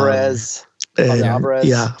Alvarez. Alvarez.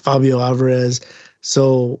 Yeah, Fabio Alvarez.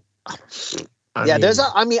 So I'm sure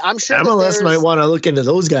MLS might want to look into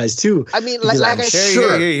those guys too. I mean, like I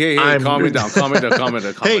said, hey, calm it down.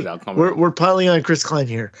 We're piling on Chris Klein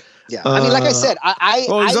here. Yeah, I mean, like I said,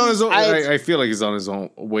 he's on his own. I feel like he's on his own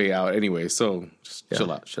way out anyway. So just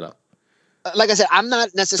chill out. Like I said, I'm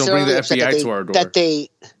not necessarily don't bring the FBI to our door. That they,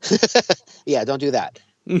 yeah, don't do that.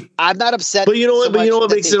 I'm not upset. But you know what? What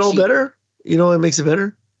makes it all better? You know what makes it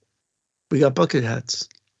better? We got bucket hats.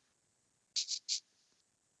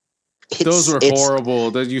 Those were horrible.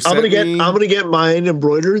 That you I'm gonna get mine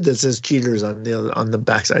embroidered that says cheaters on the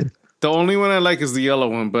backside. The only one I like is the yellow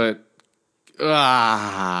one, but they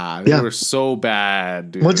were so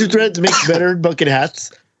bad, dude. 1 2 Threads makes better bucket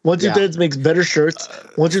hats. 1 2 Threads makes better shirts.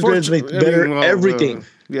 1 2 Threads makes better everything.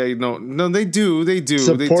 No, they do.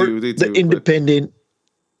 Support the independent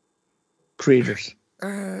creators.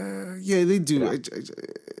 They do.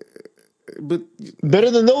 But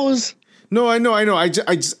better than those. No, I know.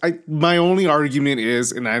 My only argument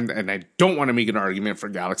is, and I don't want to make an argument for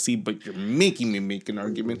Galaxy, but you're making me make an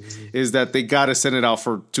argument, is that they got to send it out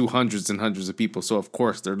to hundreds and hundreds of people. So of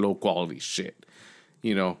course they're low quality shit.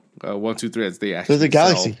 1 2 Threads. They actually they're the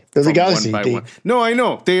Galaxy. They're the Galaxy. One. No, I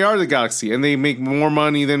know they are the Galaxy, and they make more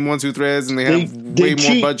money than 1 2 Threads, and they have way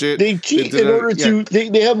more budget. They cheat in order to.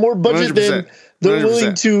 They have more budget 100%, than they're 100%.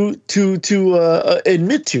 Willing to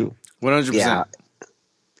admit to. 100%. Yeah.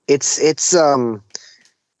 It's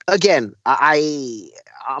again,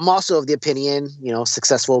 I'm also of the opinion,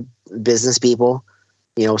 successful business people,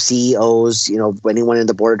 CEOs, anyone in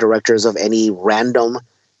the board of directors of any random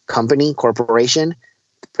company, corporation,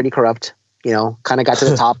 pretty corrupt, kind of got to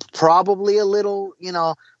the top, probably a little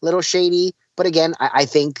shady. But again, I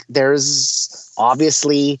think there's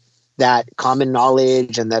obviously that common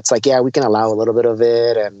knowledge, and that's like, yeah, we can allow a little bit of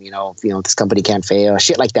it, and this company can't fail,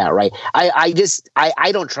 shit like that, right? I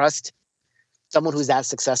don't trust someone who's that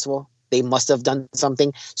successful. They must have done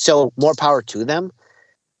something. So more power to them.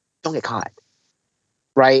 Don't get caught,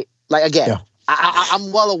 right? Like again, yeah.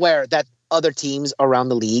 I'm well aware that other teams around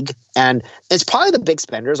the league, and it's probably the big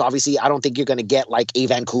spenders. Obviously, I don't think you're going to get like a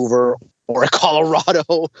Vancouver or a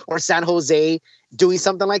Colorado or San Jose doing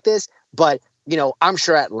something like this. But, I'm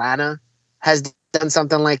sure Atlanta has done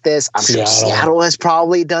something like this. I'm sure Seattle has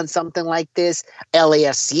probably done something like this.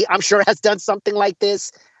 LAFC, I'm sure, has done something like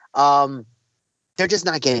this. They're just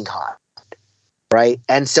not getting caught, right?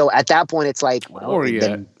 And so at that point, it's like, well,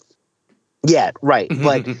 yeah, right.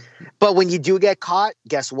 But when you do get caught,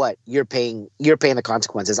 guess what? You're paying the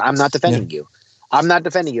consequences. I'm not defending you. I'm not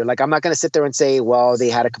defending you. Like, I'm not going to sit there and say, well, they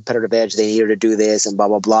had a competitive edge, they needed to do this and blah,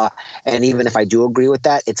 blah, blah. And even if I do agree with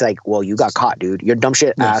that, it's like, well, you got caught, dude. Your dumb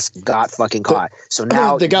shit ass got fucking caught. So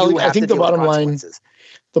now I think the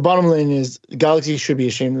bottom line is Galaxy should be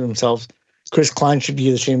ashamed of themselves. Chris Klein should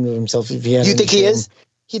be ashamed of himself if he has. You think he is?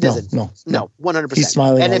 He doesn't. No, 100%. He's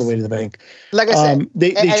smiling all the way to the bank. Like I said,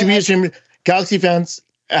 they should be ashamed. Galaxy fans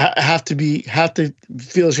have to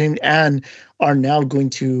feel ashamed and are now going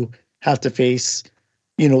to have to face,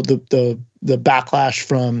 the backlash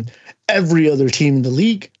from every other team in the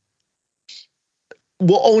league.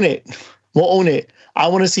 We'll own it. I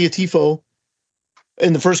want to see a tifo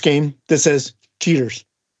in the first game that says cheaters.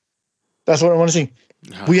 That's what I want to see.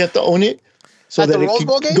 We have to own it so that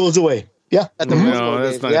it goes away. Yeah. At the Rose Bowl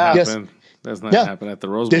that's not happen. That's not happen at the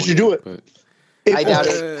Rose Bowl. They should do it. But I doubt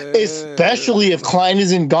it. Especially if Klein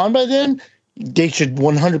isn't gone by then, they should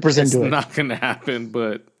 100% do it. It's not going to happen,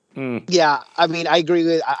 but yeah, I mean, I agree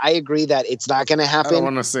that it's not going to happen. I don't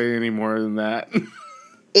want to say any more than that.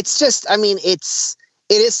 It's just, I mean, it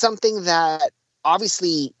is something that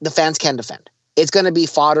obviously the fans can defend. It's going to be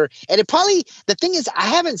fodder, and the thing is, I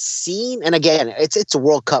haven't seen, and again, it's a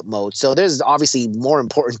World Cup mode, so there's obviously more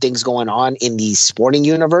important things going on in the sporting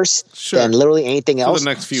universe than literally anything else. For the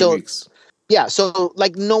next few weeks. Yeah, so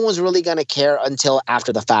like no one's really going to care until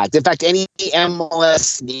after the fact. In fact, any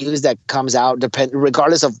MLS news that comes out,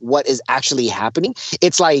 regardless of what is actually happening,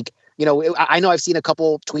 it's like, I know I've seen a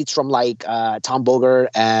couple tweets from like Tom Bogert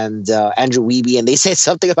and Andrew Wiebe, and they said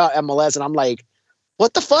something about MLS, and I'm like,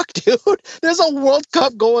 what the fuck, dude? There's a World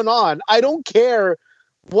Cup going on. I don't care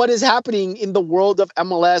what is happening in the world of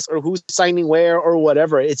MLS or who's signing where or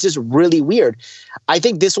whatever. It's just really weird. I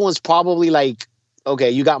think this one's probably like, okay,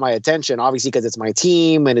 you got my attention, obviously, because it's my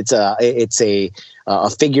team and it's a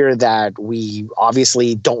figure that we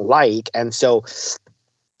obviously don't like, and so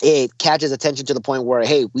it catches attention to the point where,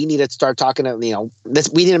 hey, we need to start talking to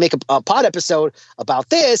we need to make a pod episode about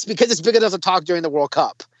this because it's big enough to talk during the World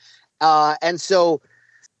Cup, and so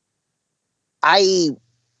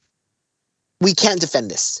we can't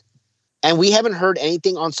defend this, and we haven't heard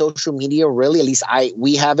anything on social media really. At least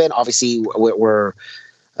we haven't. Obviously, we're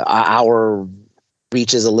our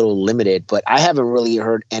reach is a little limited, but I haven't really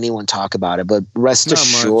heard anyone talk about it. But rest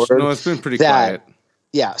assured, no, it's been pretty quiet.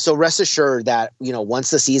 Yeah, so rest assured that once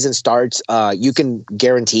the season starts, you can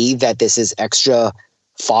guarantee that this is extra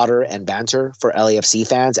fodder and banter for LAFC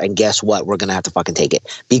fans. And guess what? We're gonna have to fucking take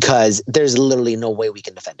it because there's literally no way we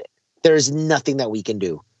can defend it. There's nothing that we can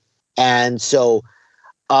do, and so,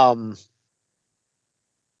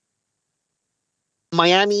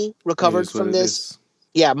 Miami recovered from this.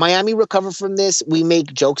 Yeah, Miami recovered from this. We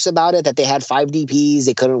make jokes about it that they had 5 DPs,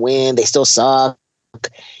 they couldn't win, they still suck,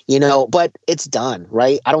 but it's done,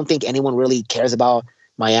 right? I don't think anyone really cares about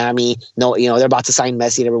Miami. No, they're about to sign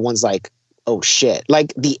Messi and everyone's like, oh shit.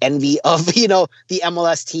 Like the envy of, the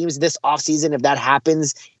MLS teams this offseason if that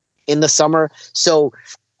happens in the summer. So,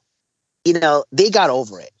 they got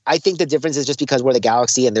over it. I think the difference is just because we're the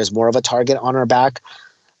Galaxy and there's more of a target on our back.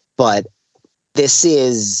 But this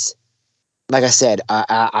is, like I said,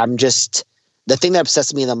 I'm just, the thing that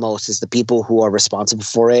upsets me the most is the people who are responsible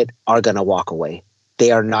for it are going to walk away.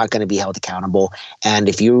 They are not going to be held accountable. And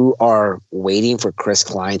if you are waiting for Chris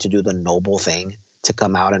Klein to do the noble thing, to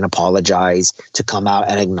come out and apologize, to come out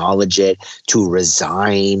and acknowledge it, to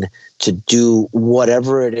resign, to do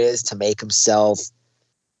whatever it is to make himself,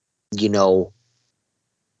 he's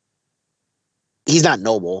not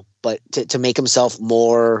noble, but to make himself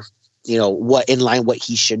more, what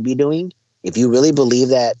he should be doing. If you really believe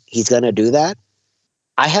that he's going to do that,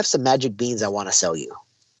 I have some magic beans I want to sell you.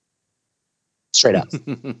 Straight up.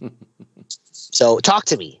 So talk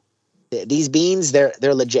to me. These beans, they're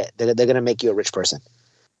legit. They're going to make you a rich person.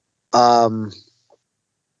 And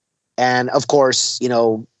of course,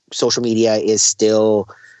 social media is still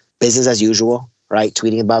business as usual, right?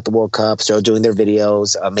 Tweeting about the World Cup, still doing their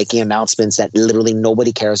videos, making announcements that literally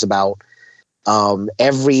nobody cares about.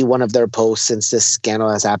 Every one of their posts since this scandal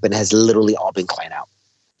has happened has literally all been Klein out.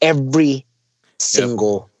 Every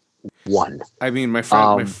single one. I mean, my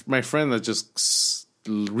friend that just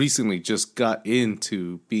recently just got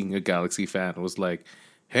into being a Galaxy fan was like,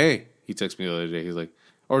 "Hey," he texted me the other day. He's like,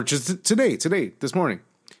 or just today, this morning.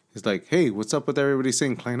 He's like, "Hey, what's up with everybody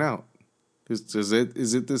saying Klein out? Is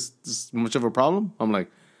it this much of a problem?" I'm like,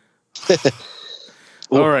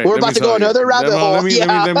 all right, we're about to go another rabbit hole. Let me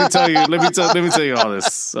tell you. Let me tell you all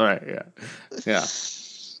this. All right, yeah.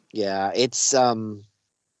 It's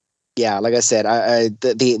like I said,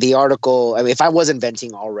 the article. I mean, if I wasn't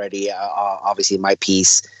venting already, obviously my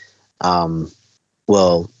piece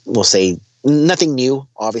will say nothing new.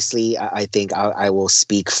 Obviously, I think I will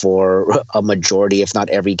speak for a majority, if not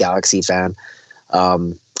every Galaxy fan,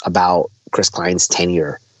 about Chris Klein's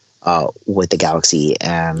tenure with the Galaxy.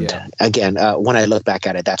 And again, when I look back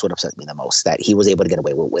at it, that's what upset me the most, that he was able to get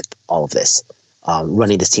away with all of this,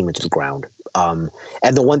 running this team into the ground. And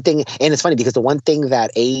the one thing, and it's funny because the one thing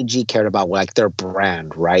that AEG cared about, like their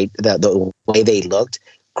brand, right? The way they looked,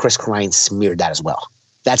 Chris Klein smeared that as well.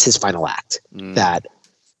 That's his final act. That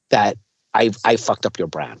I fucked up your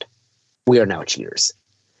brand. We are now cheaters.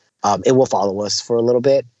 It will follow us for a little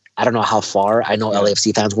bit. I don't know how far. I know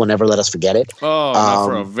LAFC fans will never let us forget it. Oh, not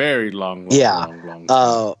for a very long time.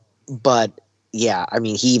 But yeah, I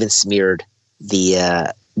mean, he even smeared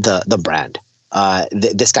the brand.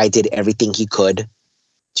 This guy did everything he could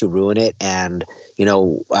to ruin it. And,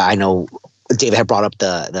 I know David had brought up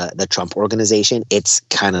the Trump organization. It's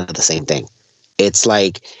kind of the same thing. It's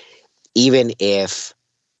like, even if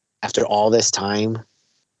after all this time,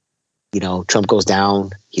 Trump goes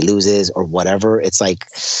down, he loses or whatever, it's like,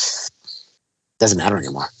 doesn't matter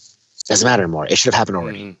anymore. It should have happened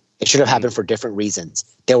already. It should have happened for different reasons.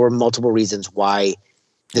 There were multiple reasons why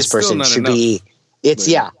this person should be. It's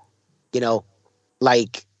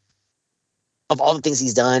like, of all the things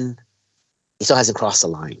he's done, he still hasn't crossed the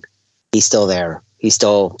line. He's still there. He's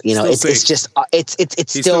still, it's just, it's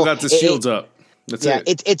he still got the shields up. That's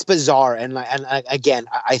it. It's bizarre. And again,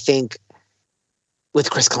 I think with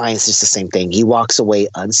Chris Klein, it's just the same thing. He walks away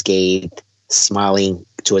unscathed, smiling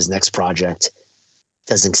to his next project,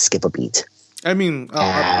 doesn't skip a beat. I mean,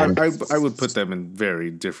 I would put them in very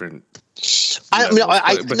different. No.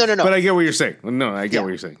 But I get what you're saying. No, I get what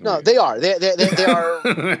you're saying. No, they are. They are.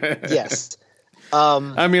 Yes.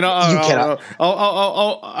 I mean, I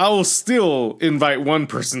will still invite one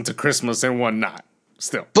person to Christmas and one not.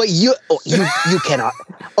 Still, but you cannot.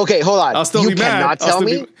 Okay, hold on. I'll still be mad. Cannot tell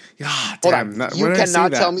me. Damn. You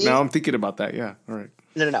cannot tell me. Now I'm thinking about that. Yeah. All right.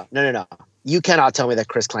 No. You cannot tell me that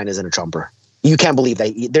Chris Klein isn't a Trumper. You can't believe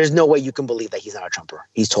that. There's no way you can believe that he's not a Trumper.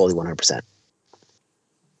 He's totally 100%.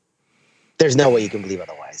 There's no way you can believe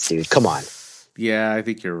otherwise, dude. Come on. Yeah, I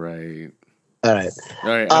think you're right. All right.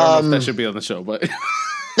 I don't know if that should be on the show, but.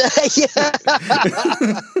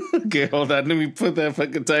 Okay, hold on. Let me put that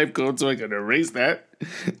fucking time code so I can erase that.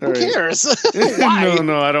 Who cares? Why?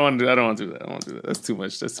 No, I don't want to do that. I don't want to do that. That's too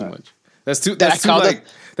much. That's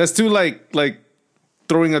too like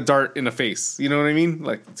throwing a dart in the face. You know what I mean?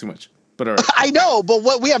 Like, too much. But all right. I know,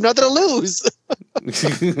 but we have nothing to lose.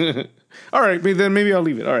 All right, then maybe I'll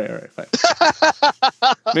leave it. All right, fine.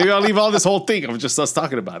 Maybe I'll leave all this whole thing of just us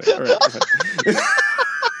talking about it. All right.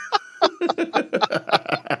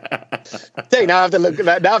 Dang, now I have to look.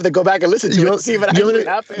 Now I have to go back and listen to it and see if it actually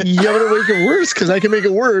happened. You want to make it worse because I can make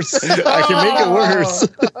it worse. I can make it worse.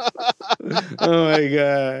 Oh my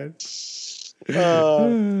god.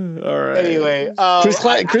 All right. Anyway,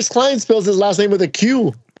 Chris Klein spells his last name with a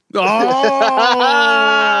Q. Oh.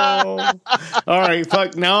 All right.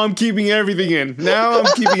 Fuck. Now I'm keeping everything in.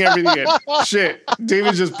 Shit.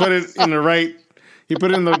 David just put it in the right. He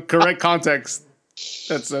put it in the correct context.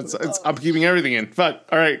 I'm keeping everything in. Fuck.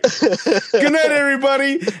 All right. Good night,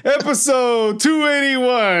 everybody. Episode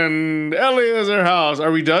 281. Eliezer House.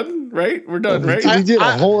 Are we done? Right? We're done, right? We did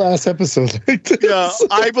a whole ass episode. Yeah,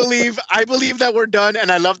 I believe that we're done,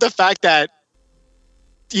 and I love the fact that,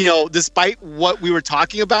 despite what we were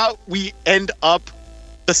talking about, we end up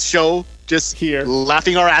the show just here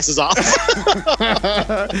laughing our asses off.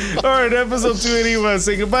 All right, episode 281.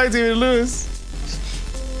 Say goodbye, David Lewis.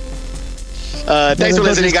 Thanks for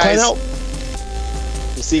listening, guys. We'll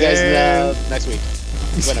see you guys next week.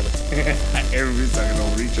 Whatever. Everybody's talking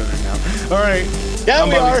over each other now. All right. Yeah,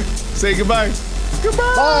 we are. Say goodbye.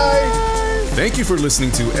 Goodbye. Bye. Thank you for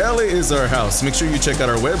listening to LA is Our House. Make sure you check out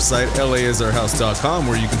our website, laisourhouse.com,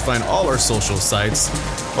 where you can find all our social sites.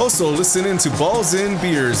 Also, listen in to Balls in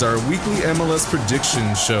Beers, our weekly MLS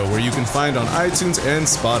prediction show, where you can find on iTunes and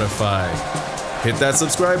Spotify. Hit that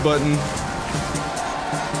subscribe button.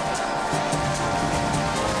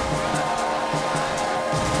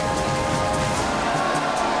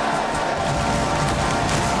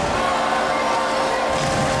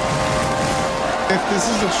 If this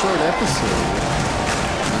is a short episode,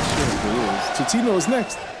 I'm not sure if it is. Totino is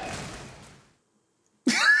next.